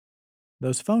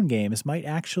Those phone games might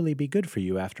actually be good for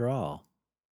you after all.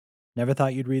 Never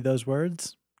thought you'd read those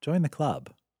words? Join the club.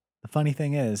 The funny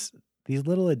thing is, these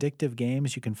little addictive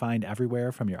games you can find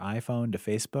everywhere from your iPhone to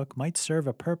Facebook might serve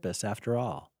a purpose after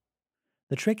all.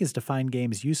 The trick is to find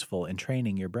games useful in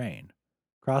training your brain.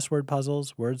 Crossword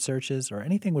puzzles, word searches, or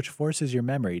anything which forces your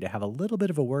memory to have a little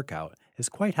bit of a workout is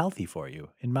quite healthy for you,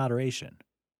 in moderation.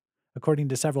 According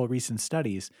to several recent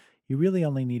studies, you really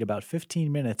only need about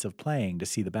 15 minutes of playing to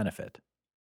see the benefit.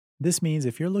 This means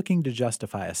if you're looking to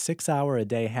justify a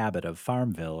 6-hour-a-day habit of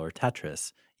Farmville or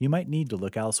Tetris, you might need to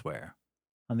look elsewhere.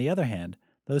 On the other hand,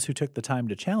 those who took the time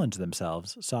to challenge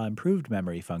themselves saw improved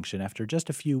memory function after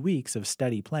just a few weeks of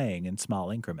steady playing in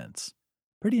small increments.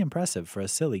 Pretty impressive for a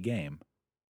silly game.